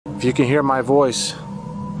If you can hear my voice,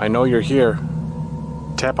 I know you're here.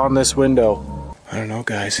 Tap on this window. I don't know,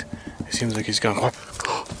 guys. It seems like he's gone.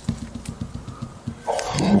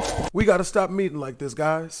 We gotta stop meeting like this,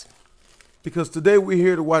 guys. Because today we're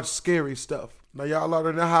here to watch scary stuff. Now y'all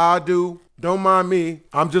already know how I do. Don't mind me.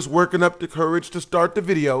 I'm just working up the courage to start the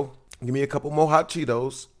video. Give me a couple more hot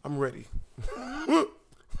Cheetos. I'm ready.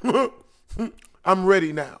 I'm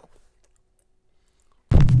ready now.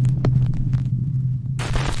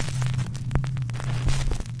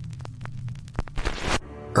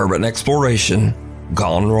 Urban exploration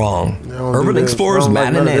gone wrong. Urban explorers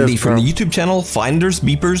Matt and Andy from the YouTube channel Finders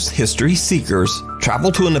Beepers History Seekers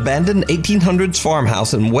travel to an abandoned 1800s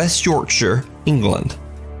farmhouse in West Yorkshire, England.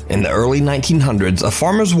 In the early 1900s, a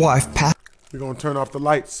farmer's wife passed off the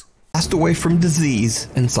lights. Passed away from disease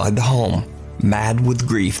inside the home. Mad with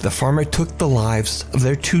grief, the farmer took the lives of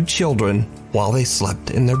their 2 children while they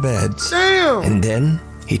slept in their beds. Damn! And then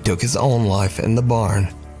he took his own life in the barn.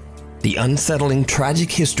 The unsettling,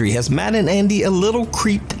 tragic history has Matt and Andy a little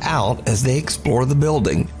creeped out as they explore the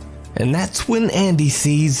building. And that's when Andy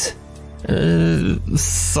sees...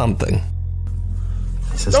 something.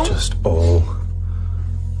 This is just all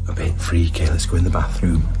a bit freaky. Let's go in the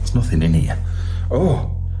bathroom. There's nothing in here. Oh,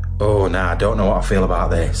 nah, I don't know what I feel about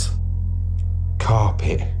this.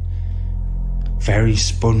 Carpet. Very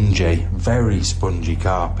spongy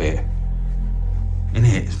carpet. In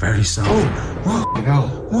it, it's very soft. Oh, what? Hell.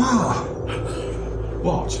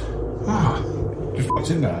 What? What? Just what's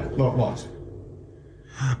in there? Look, what?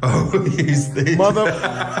 Oh, is this? Mother.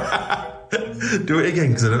 Do it again,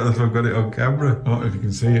 because I don't know if I've got it on camera. I don't know if you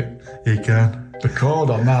can see it. You can. The cord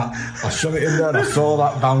on that. I shot it in there and I saw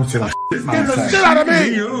that bouncing. I shit my Get the face. shit out of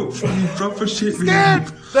me! You proper shit me. Scared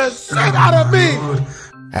the shit out of me!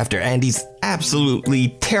 After Andy's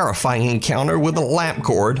absolutely terrifying encounter with a lamp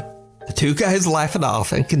cord, the 2 guys laugh it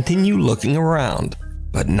off and continue looking around.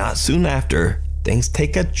 But not soon after, things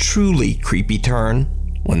take a truly creepy turn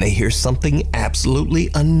when they hear something absolutely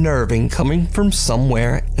unnerving coming from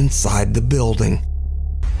somewhere inside the building.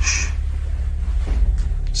 Shh.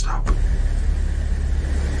 Stop.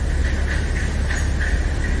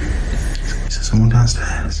 Is there someone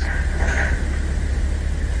downstairs?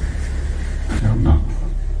 I don't know.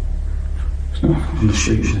 It's not on the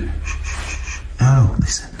sheet. No,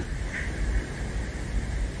 listen.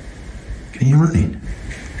 Can you run in?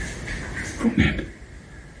 Running?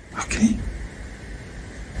 Okay.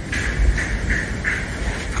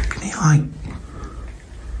 Can you, like,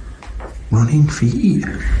 run in feet?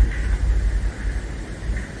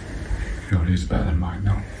 Yours is better than mine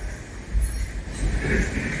now.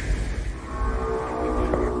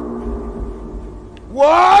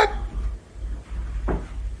 What?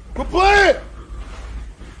 Quit playing!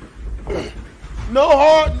 No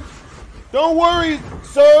heart. Don't worry,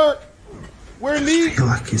 sir. We're I feel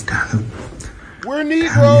like it's down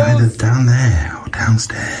Negroes. Down there or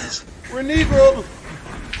downstairs. We're Negroes.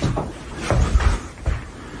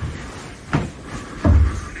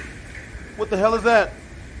 What the hell is that?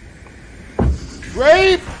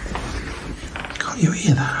 Rape! Can't you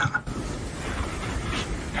hear that?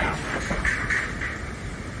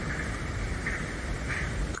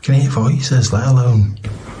 Can you hear voices, let alone...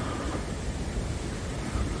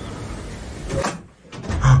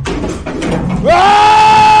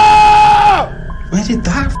 Ah! Where did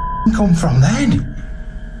that come from then?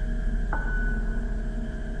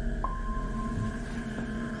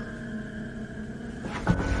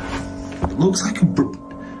 It looks like a...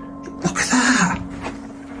 Look at that!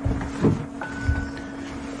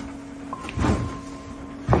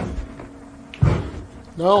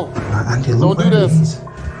 No. Andy, Don't do this.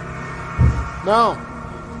 No.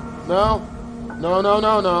 It's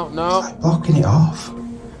like blocking it off.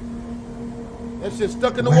 That shit's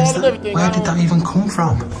stuck in the wall and everything. Where did that even come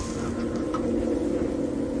from?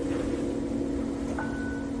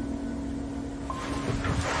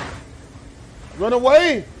 Run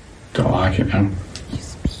away. Don't like it, man.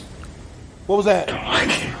 What was that? Don't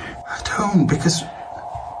like it. I don't, because...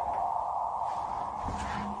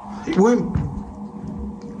 It weren't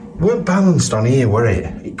balanced on here, were it?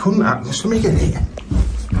 It couldn't... Just let me get it.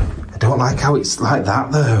 I don't like how it's like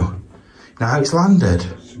that, though. Now how it's landed.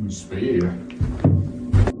 Shouldn't be here.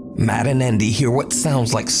 Matt and Andy hear what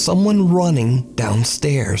sounds like someone running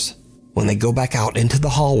downstairs. When they go back out into the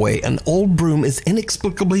hallway, an old broom is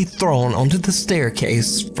inexplicably thrown onto the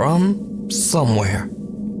staircase from somewhere.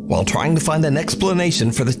 While trying to find an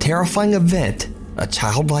explanation for the terrifying event, a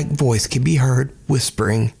childlike voice can be heard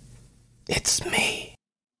whispering, "It's me."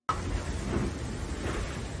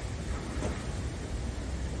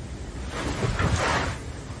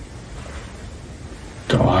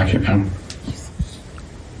 Don't like like it now.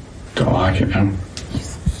 Don't like it now.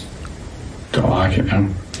 Don't like it now.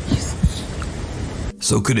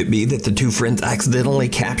 So could it be that the two friends accidentally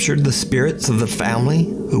captured the spirits of the family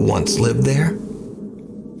who once lived there?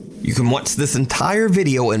 You can watch this entire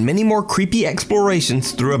video and many more creepy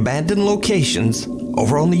explorations through abandoned locations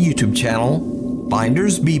over on the YouTube channel,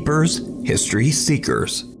 Finders Beepers History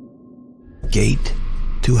Seekers. Gate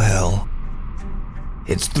to Hell.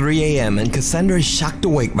 It's 3 a.m. and Cassandra is shocked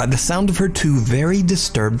awake by the sound of her two very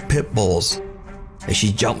disturbed pit bulls. As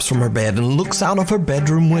she jumps from her bed and looks out of her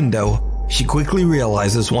bedroom window, she quickly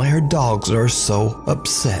realizes why her dogs are so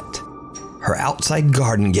upset. Her outside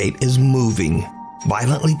garden gate is moving,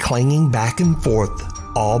 violently clanging back and forth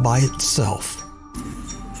all by itself.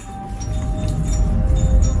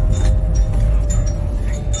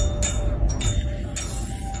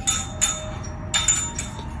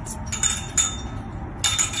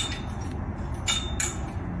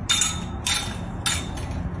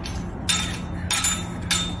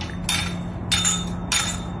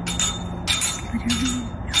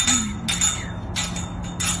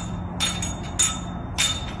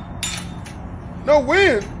 No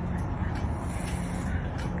wind.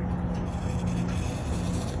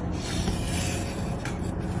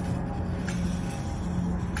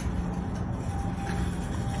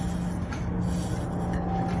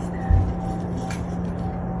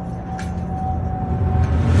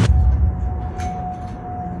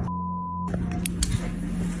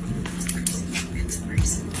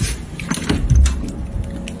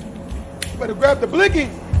 Better grab the blicky.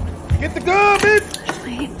 Get the gun, bitch.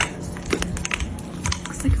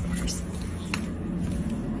 Looks like a person.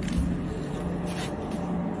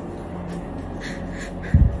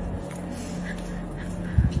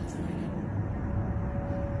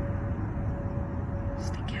 It's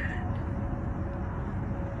the cat.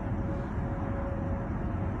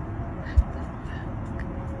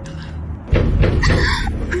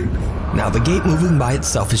 Now the gate moving by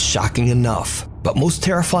itself is shocking enough, but most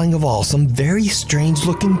terrifying of all, some very strange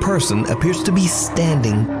looking person appears to be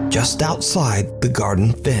standing just outside the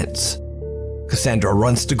garden fence. Cassandra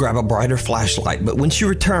runs to grab a brighter flashlight, but when she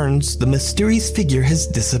returns, the mysterious figure has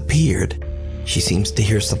disappeared. She seems to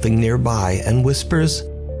hear something nearby and whispers,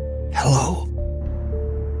 "Hello."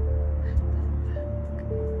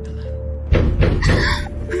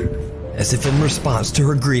 As if in response to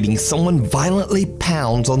her greeting, someone violently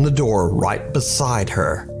pounds on the door right beside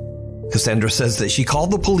her. Cassandra says that she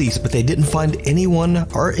called the police, but they didn't find anyone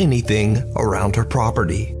or anything around her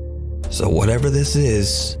property. So whatever this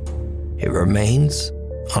is, it remains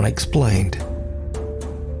unexplained.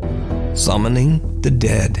 Summoning the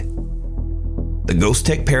dead. The Ghost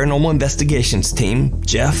Tech Paranormal Investigations team,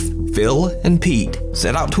 Jeff, Phil, and Pete,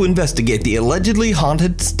 set out to investigate the allegedly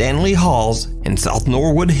haunted Stanley Halls in South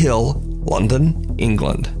Norwood Hill, London,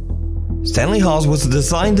 England. Stanley Halls was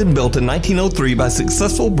designed and built in 1903 by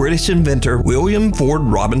successful British inventor William Ford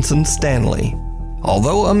Robinson Stanley.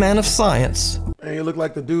 Although a man of science, Hey, you look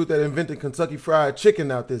like the dude that invented Kentucky Fried Chicken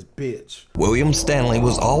out this bitch. William Stanley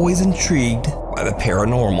was always intrigued by the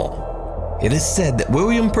paranormal. It is said that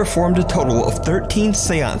William performed a total of 13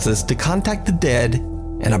 seances to contact the dead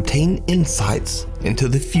and obtain insights into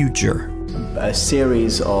the future. A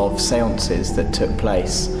series of seances that took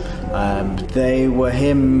place. They were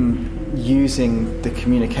him using the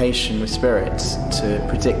communication with spirits to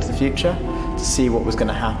predict the future, to see what was going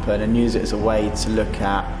to happen, and use it as a way to look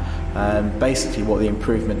at basically what the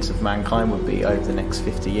improvements of mankind would be over the next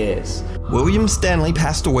 50 years. William Stanley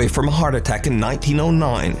passed away from a heart attack in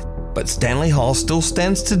 1909, but Stanley Hall still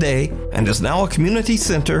stands today and is now a community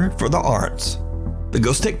center for the arts. The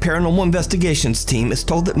Ghost Tech Paranormal Investigations team is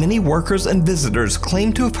told that many workers and visitors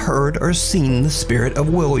claim to have heard or seen the spirit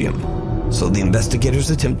of William, so the investigators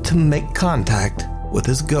attempt to make contact with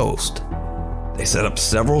his ghost. They set up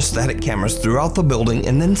several static cameras throughout the building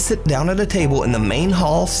and then sit down at a table in the main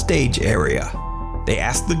hall stage area. They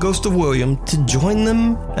ask the ghost of William to join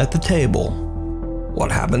them at the table. What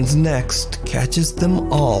happens next catches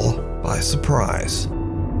them all by surprise.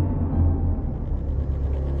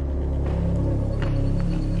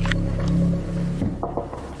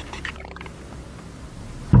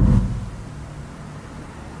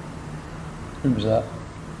 Who was that?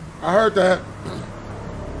 I heard that.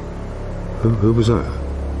 Who was that?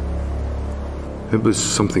 It was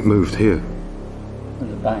something moved here. It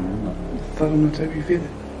was a bang, wasn't it? Fell on the table, you feel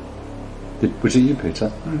it? Was it you,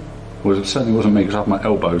 Peter? No. Well, it certainly wasn't me, because I have my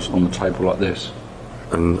elbows on the table like this.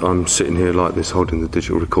 And I'm sitting here like this holding the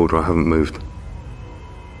digital recorder. I haven't moved.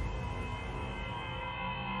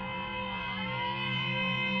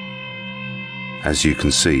 As you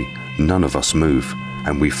can see, none of us move.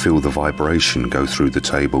 and we feel the vibration go through the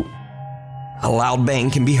table. A loud bang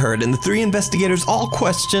can be heard, and the three investigators all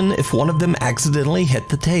question if one of them accidentally hit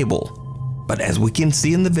the table. But as we can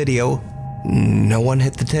see in the video, no one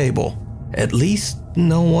hit the table. At least,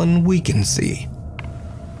 no one we can see.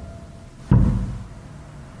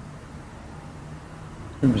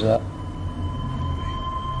 Who was that?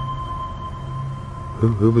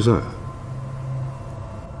 Who was that?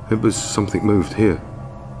 It was something moved here.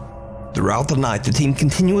 Throughout the night, the team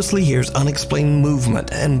continuously hears unexplained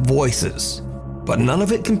movement and voices, but none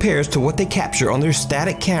of it compares to what they capture on their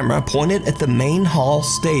static camera pointed at the main hall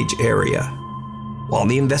stage area. While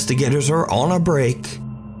the investigators are on a break,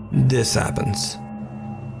 this happens.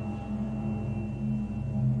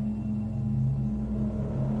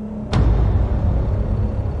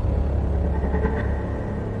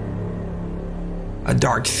 A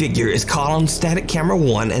dark figure is caught on static camera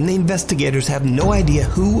 1, and the investigators have no idea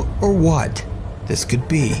who or what this could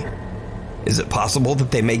be. Is it possible that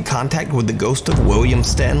they made contact with the ghost of William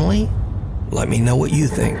Stanley? Let me know what you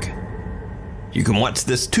think. You can watch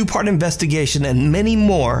this 2-part investigation and many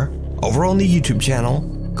more over on the YouTube channel,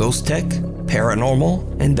 Ghost Tech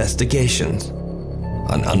Paranormal Investigations.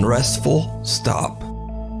 An unrestful stop.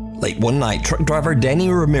 Late one night, truck driver Danny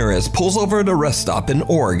Ramirez pulls over at a rest stop in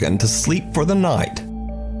Oregon to sleep for the night.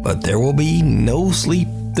 But there will be no sleep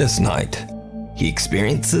this night. He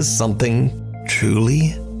experiences something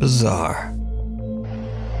truly bizarre.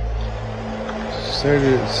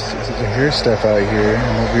 Started to hear stuff out here.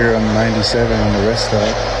 I'm over here on 97 on the rest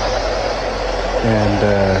stop. And,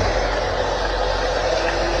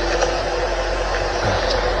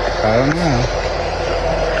 I don't know.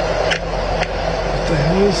 What the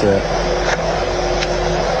hell is that?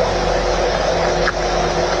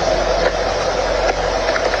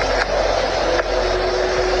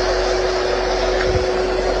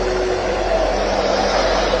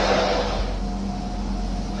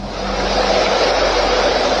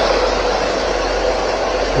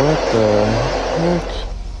 What the heck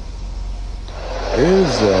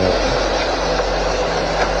is that?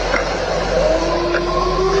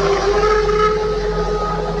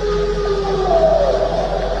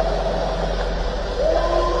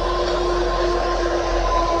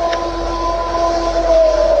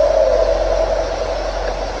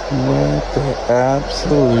 What the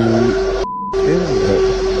absolute is it?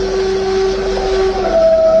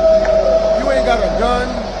 You ain't got a gun?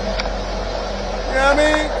 You know what I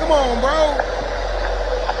mean? Come on, bro.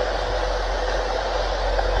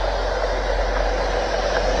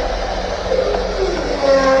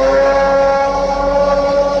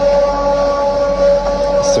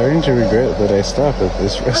 I'm starting to regret that I stopped at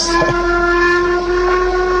this rest stop.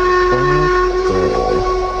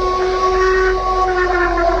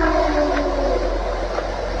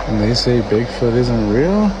 And they say Bigfoot isn't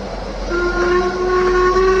real?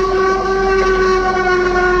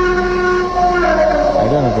 I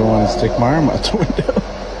don't even want to stick my arm out the window.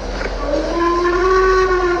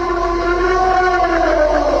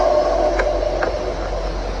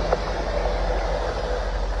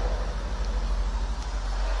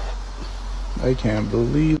 I can't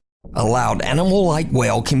believe. A loud animal-like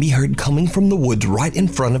wail can be heard coming from the woods right in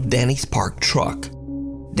front of Danny's parked truck.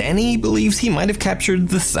 Danny believes he might have captured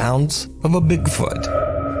the sounds of a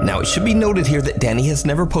Bigfoot. Now, it should be noted here that Danny has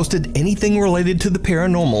never posted anything related to the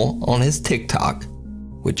paranormal on his TikTok,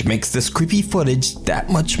 which makes this creepy footage that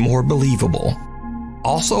much more believable.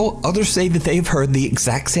 Also, others say that they've heard the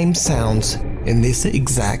exact same sounds in this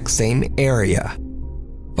exact same area.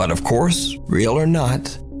 But of course, real or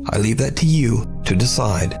not, I leave that to you to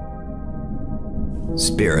decide.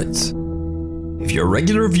 Spirits. If you're a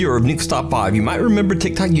regular viewer of Nukes Top 5, you might remember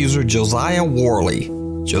TikTok user Josiah Worley.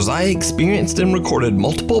 Josiah experienced and recorded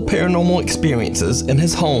multiple paranormal experiences in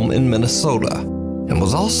his home in Minnesota, and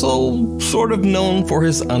was also sort of known for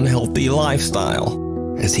his unhealthy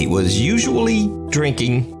lifestyle, as he was usually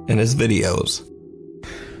drinking in his videos.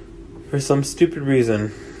 For some stupid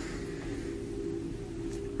reason,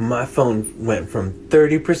 my phone went from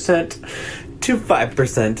 30% to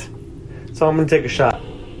 5%, so I'm gonna take a shot.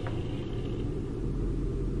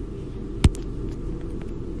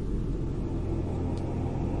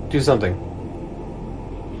 Do something.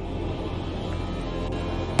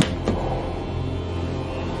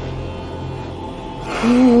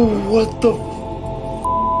 Oh, what the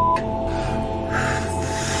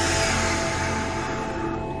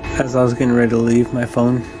f? As I was getting ready to leave, my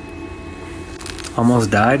phone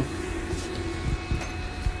almost died.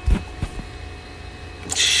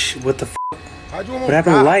 Shh, what the f? How'd you What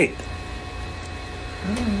happened to the light?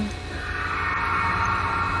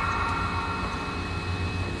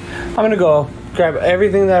 I'm gonna go grab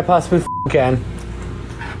everything that I possibly can.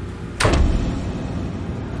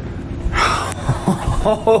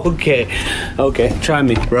 Okay, try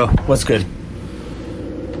me, bro. What's good?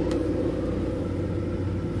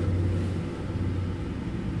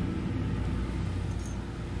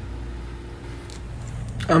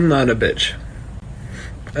 I'm not a bitch.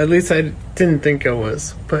 At least I didn't think I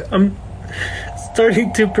was, but I'm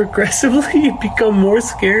starting to progressively become more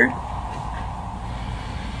scared.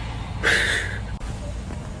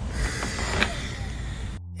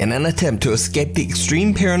 In an attempt to escape the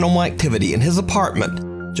extreme paranormal activity in his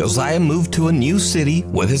apartment, Josiah moved to a new city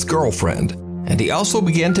with his girlfriend, and he also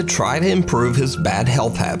began to try to improve his bad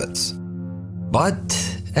health habits.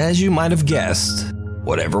 But, as you might have guessed,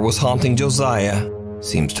 whatever was haunting Josiah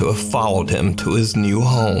seems to have followed him to his new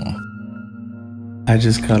home. I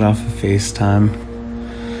just got off of FaceTime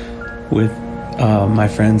with my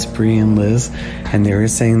friends Bree and Liz, and they were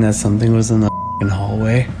saying that something was in the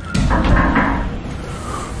hallway.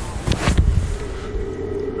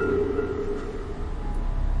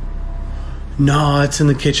 No, it's in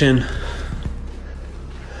the kitchen.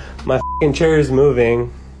 My chair is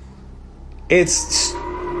moving. It's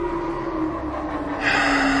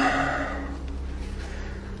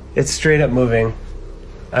straight up moving.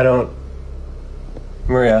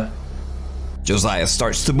 Maria. Josiah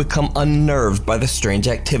starts to become unnerved by the strange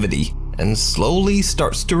activity and slowly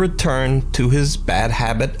starts to return to his bad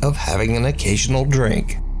habit of having an occasional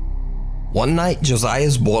drink. One night, Josiah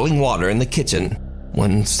is boiling water in the kitchen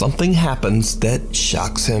when something happens that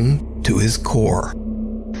shocks him to his core.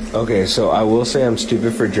 Okay, so I will say I'm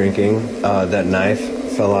stupid for drinking. That knife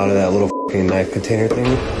fell out of that little fucking knife container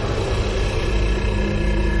thing.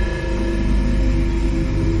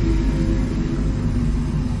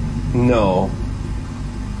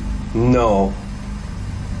 No.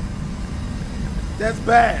 That's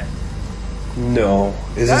bad. No.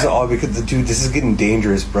 Is this all because dude, this is getting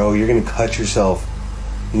dangerous, bro. You're gonna cut yourself.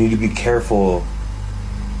 You need to be careful.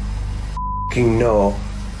 Fucking no.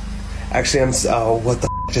 Actually, what the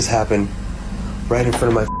just happened? Right in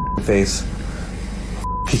front of my face.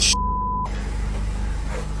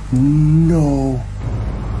 No.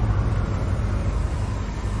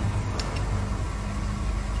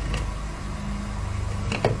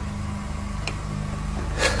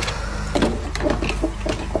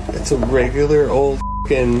 It's a regular old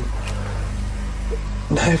fucking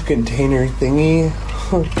knife container thingy.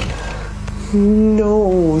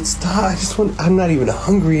 No, stop. I'm not even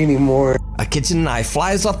hungry anymore. A kitchen knife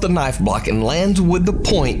flies off the knife block and lands with the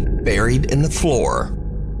point buried in the floor.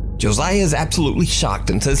 Josiah is absolutely shocked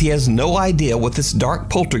and says he has no idea what this dark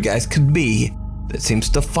poltergeist could be that seems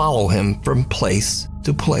to follow him from place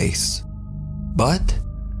to place. But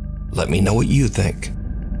let me know what you think.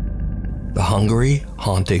 The Hungary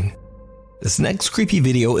Haunting. This next creepy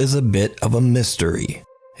video is a bit of a mystery.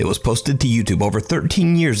 It was posted to YouTube over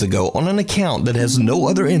 13 years ago on an account that has no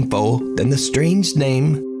other info than the strange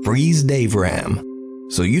name Freeze Dave Ram.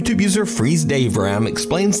 So YouTube user Freeze Dave Ram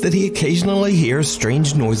explains that he occasionally hears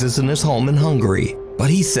strange noises in his home in Hungary, but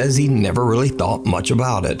he says he never really thought much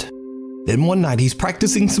about it. Then one night he's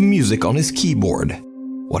practicing some music on his keyboard.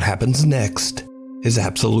 What happens next is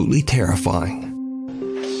absolutely terrifying.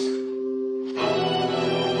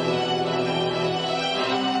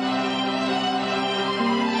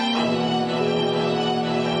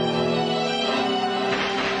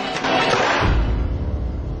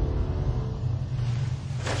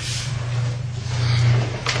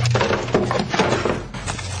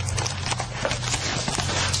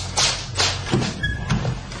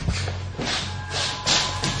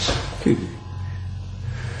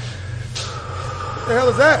 What the hell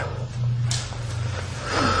is that?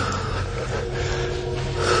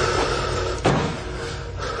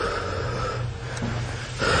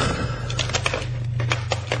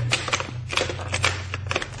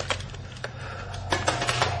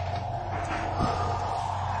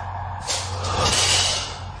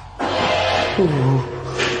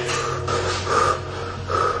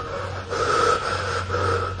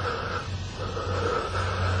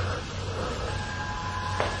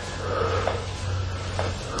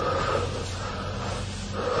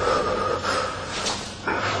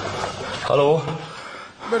 Hello?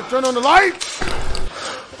 Better turn on the lights.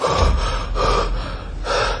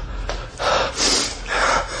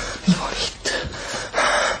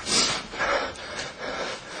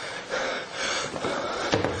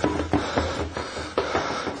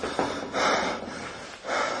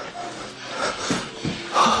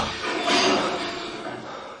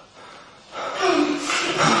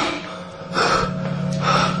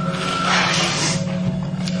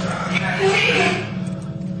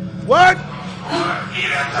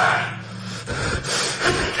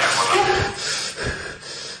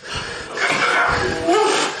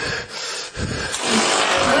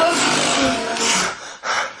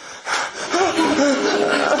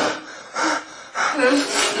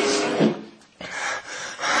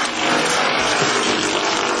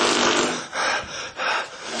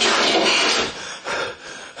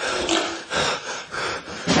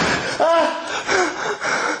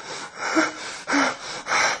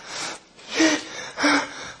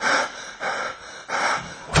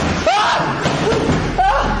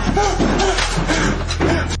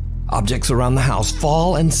 objects around the house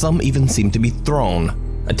fall and some even seem to be thrown.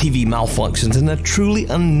 A TV malfunctions in a truly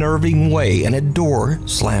unnerving way and a door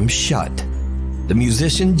slams shut. The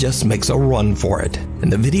musician just makes a run for it,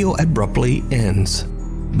 and the video abruptly ends.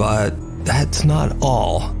 But that's not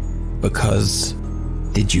all, because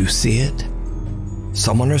did you see it?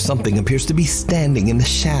 Someone or something appears to be standing in the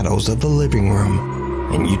shadows of the living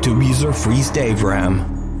room, and YouTube user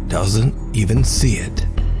FreezeDaveRam doesn't even see it.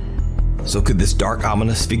 So could this dark,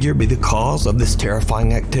 ominous figure be the cause of this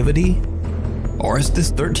terrifying activity? Or is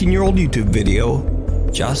this 13-year-old YouTube video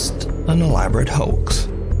just an elaborate hoax?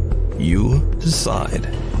 You decide.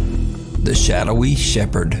 The Shadowy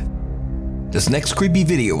Shepherd. This next creepy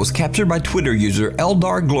video was captured by Twitter user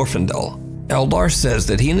Eldar Glorfindel. Eldar says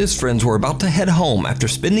that he and his friends were about to head home after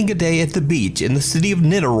spending a day at the beach in the city of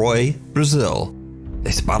Niterói, Brazil.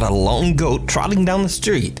 They spot a lone goat trotting down the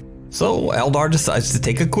street. So Eldar decides to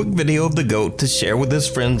take a quick video of the goat to share with his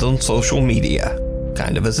friends on social media,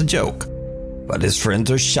 kind of as a joke. But his friends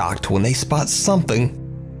are shocked when they spot something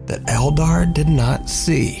that Eldar did not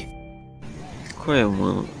see. Qual é,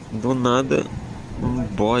 mano? Do nada,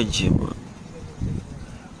 bode, mano.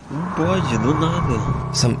 Bode, do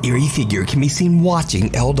nada. Some eerie figure can be seen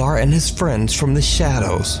watching Eldar and his friends from the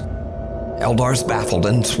shadows. Eldar's baffled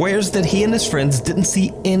and swears that he and his friends didn't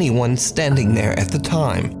see anyone standing there at the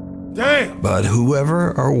time. Damn! But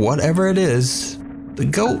whoever or whatever it is, the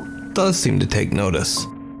goat does seem to take notice.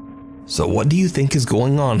 So what do you think is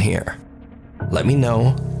going on here? Let me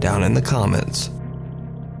know down in the comments.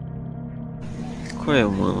 Qual é,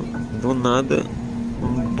 mano? Do nada,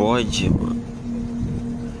 bode, mano.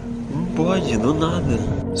 Bode, do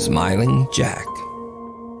nada. Smiling Jack.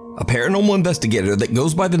 A paranormal investigator that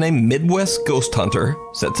goes by the name Midwest Ghost Hunter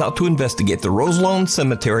sets out to investigate the Roselawn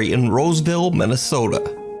Cemetery in Roseville,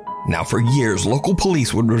 Minnesota. Now, for years, local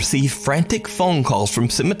police would receive frantic phone calls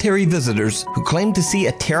from cemetery visitors who claimed to see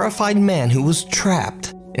a terrified man who was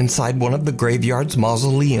trapped inside one of the graveyard's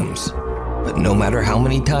mausoleums. But no matter how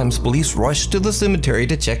many times police rushed to the cemetery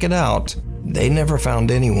to check it out, they never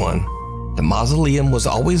found anyone. The mausoleum was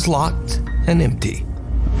always locked and empty.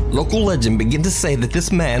 Local legend began to say that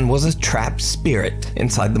this man was a trapped spirit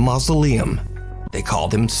inside the mausoleum. They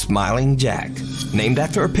called him Smiling Jack, named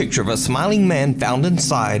after a picture of a smiling man found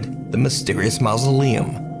inside the mysterious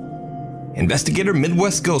mausoleum. Investigator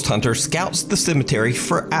Midwest Ghost Hunter scouts the cemetery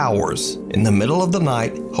for hours in the middle of the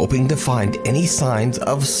night, hoping to find any signs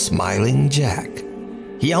of Smiling Jack.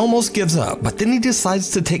 He almost gives up, but then he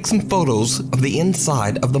decides to take some photos of the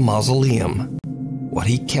inside of the mausoleum. What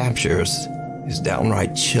he captures is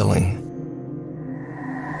downright chilling.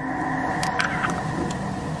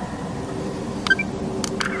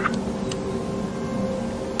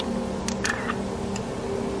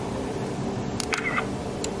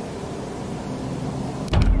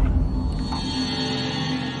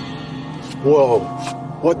 Whoa,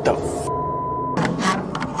 what the f?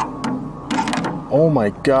 Oh my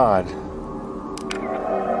god.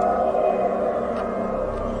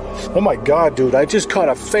 Oh my god, dude, I just caught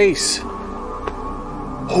a face.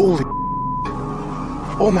 Holy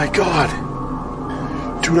oh my god.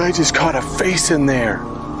 Dude, I just caught a face in there.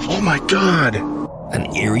 Oh my god.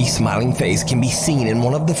 An eerie smiling face can be seen in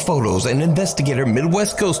one of the photos, and investigator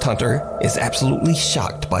Midwest Ghost Hunter is absolutely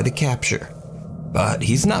shocked by the capture. But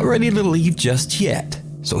he's not ready to leave just yet,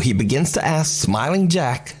 so he begins to ask Smiling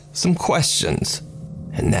Jack some questions.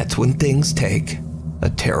 And that's when things take a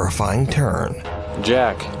terrifying turn.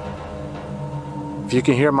 Jack, if you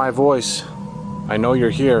can hear my voice, I know you're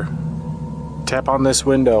here. Tap on this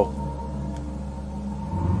window.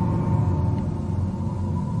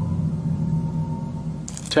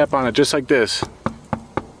 Tap on it just like this.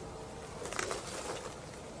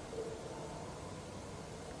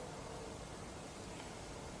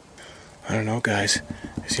 I don't know, guys.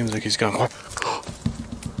 It seems like he's gone.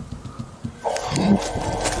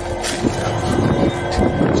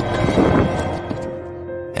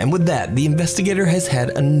 And with that, the investigator has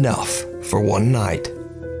had enough for one night.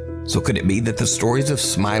 So could it be that the stories of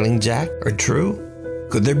Smiling Jack are true?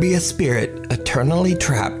 Could there be a spirit eternally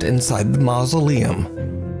trapped inside the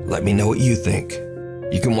mausoleum? Let me know what you think.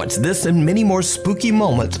 You can watch this and many more spooky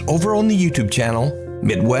moments over on the YouTube channel,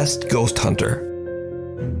 Midwest Ghost Hunter.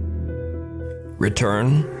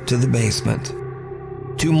 Return to the basement.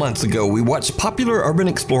 2 months ago, we watched popular urban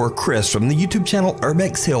explorer Chris from the YouTube channel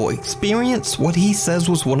Urbex Hill experience what he says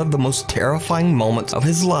was one of the most terrifying moments of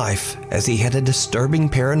his life, as he had a disturbing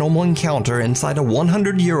paranormal encounter inside a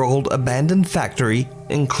 100-year-old abandoned factory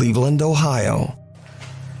in Cleveland, Ohio.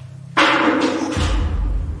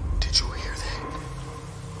 Did you hear that?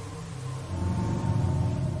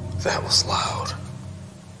 That was loud.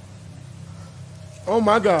 Oh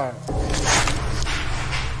my God. What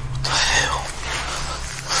the hell?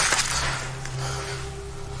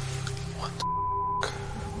 What the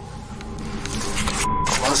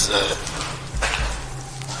f was that?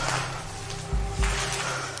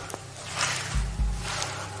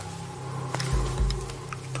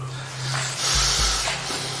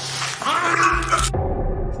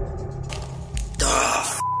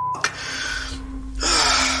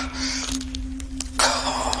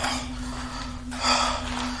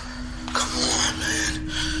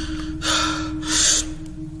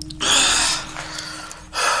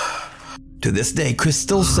 To this day, Chris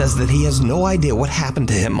still says that he has no idea what happened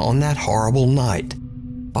to him on that horrible night,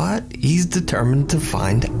 but he's determined to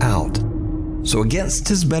find out. So against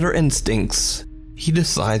his better instincts, he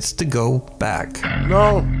decides to go back.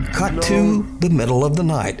 Cut to the middle of the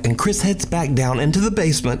night, and Chris heads back down into the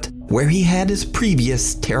basement where he had his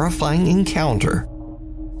previous terrifying encounter.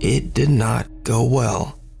 It did not go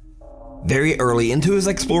well. Very early into his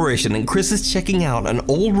exploration, and Chris is checking out an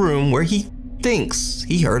old room where he thinks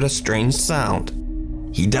he heard a strange sound.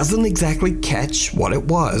 He doesn't exactly catch what it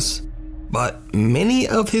was, but many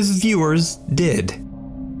of his viewers did.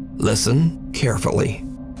 Listen carefully.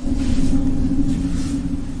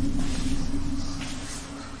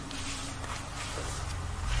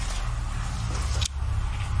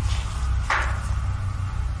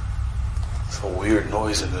 It's a weird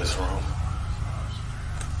noise in this room.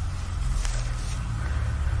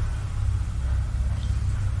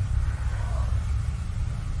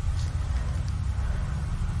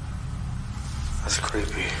 That's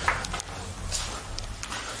creepy.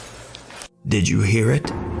 Did you hear it?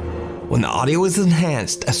 When the audio is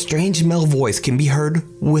enhanced, a strange male voice can be heard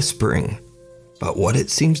whispering, but what it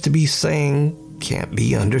seems to be saying can't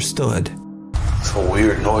be understood. It's a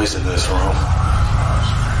weird noise in this room.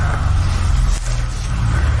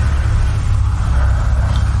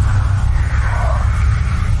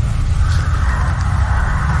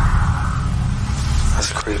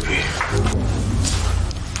 That's creepy.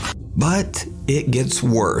 But it gets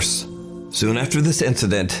worse. Soon after this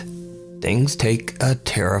incident, things take a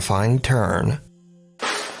terrifying turn.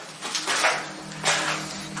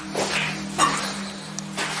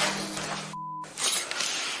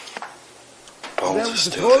 Bones are the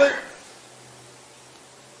still toilet? there.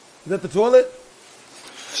 Is that the toilet?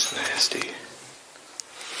 It's nasty.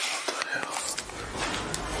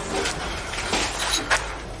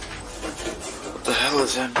 What the hell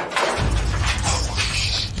is in?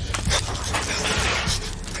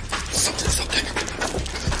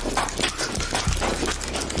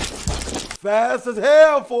 Fast as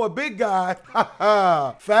hell for a big guy.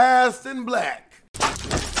 Fast and black.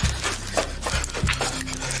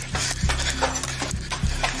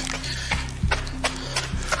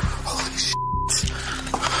 Holy shit.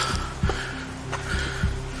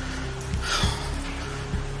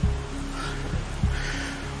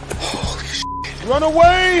 Holy shit. Run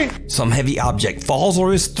away! Some heavy object falls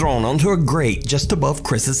or is thrown onto a grate just above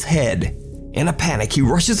Chris's head. In a panic, he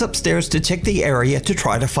rushes upstairs to check the area to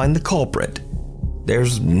try to find the culprit.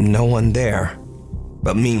 There's no one there.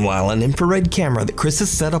 But meanwhile, an infrared camera that Chris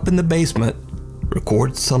has set up in the basement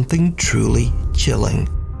records something truly chilling.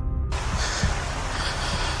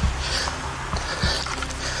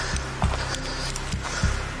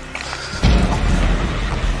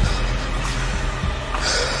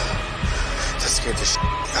 That scared the shit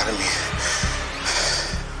out of me.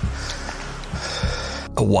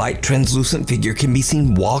 A white translucent figure can be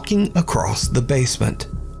seen walking across the basement.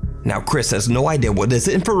 Now Chris has no idea what his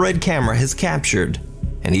infrared camera has captured,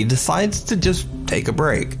 and he decides to just take a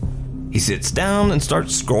break. He sits down and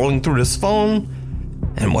starts scrolling through his phone,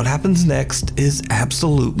 and what happens next is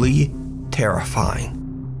absolutely terrifying.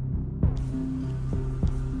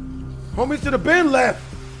 Homie should have been left.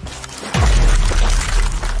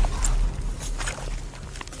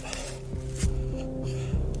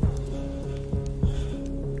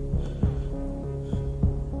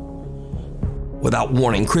 Without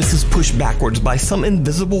warning, Chris is pushed backwards by some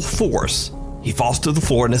invisible force. He falls to the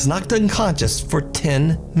floor and is knocked unconscious for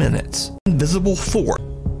 10 minutes. Invisible force.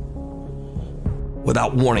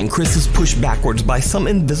 Without warning, Chris is pushed backwards by some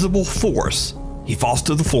invisible force. He falls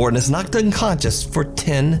to the floor and is knocked unconscious for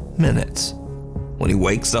 10 minutes. When he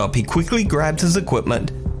wakes up, he quickly grabs his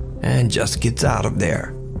equipment and just gets out of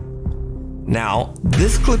there. Now,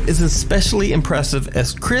 this clip is especially impressive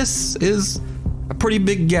as Chris is a pretty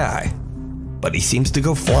big guy, but he seems to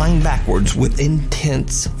go flying backwards with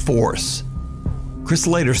intense force. Chris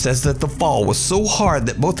later says that the fall was so hard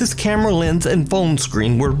that both his camera lens and phone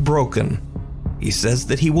screen were broken. He says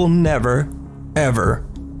that he will never, ever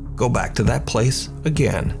go back to that place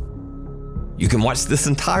again. You can watch this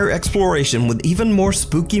entire exploration with even more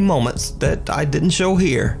spooky moments that I didn't show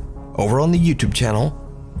here over on the YouTube channel,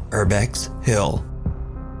 Urbex Hill.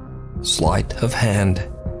 Sleight of hand.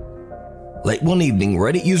 Late one evening,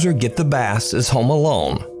 Reddit user Get the Bass is home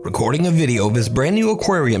alone, recording a video of his brand new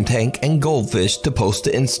aquarium tank and goldfish to post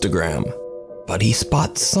to Instagram. But he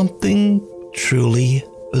spots something truly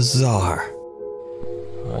bizarre.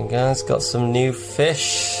 Alright guys, got some new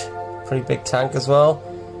fish. Pretty big tank as well.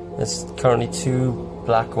 There's currently 2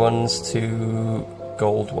 black ones, 2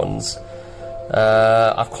 gold ones.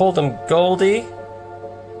 I've called them Goldie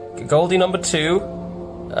number 2,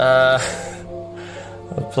 the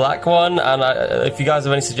black one, and if you guys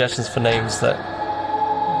have any suggestions for names that...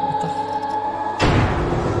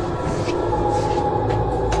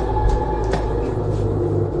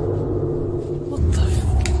 What the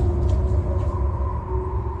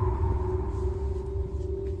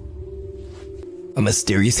A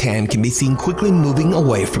mysterious hand can be seen quickly moving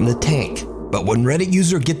away from the tank, but when Reddit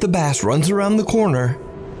user Get the Bass runs around the corner,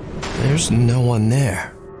 there's no one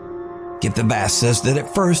there. Get the Bass says that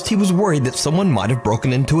at first he was worried that someone might have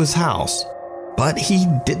broken into his house, but he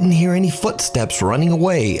didn't hear any footsteps running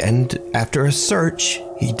away, and after a search,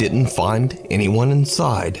 he didn't find anyone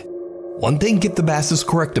inside. One thing Get the Bass is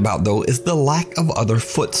correct about though is the lack of other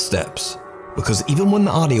footsteps, because even when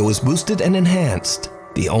the audio is boosted and enhanced,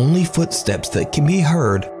 the only footsteps that can be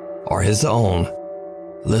heard are his own.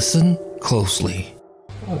 Listen closely.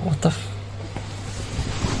 What the f...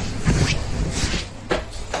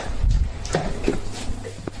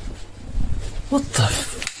 What the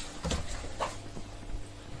f...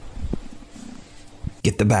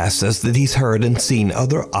 Get the Bass says that he's heard and seen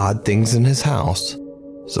other odd things in his house.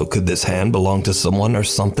 So could this hand belong to someone or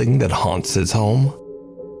something that haunts his home?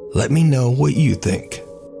 Let me know what you think.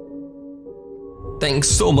 Thanks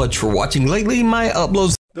so much for watching. Lately, my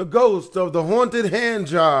uploads... The ghost of the haunted hand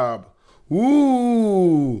job.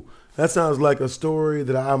 Ooh, that sounds like a story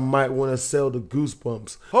that I might want to sell to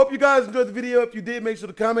Goosebumps. Hope you guys enjoyed the video. If you did, make sure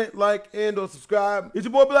to comment, like, and/or subscribe. It's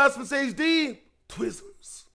your boy BlastphamousHD. Twisms.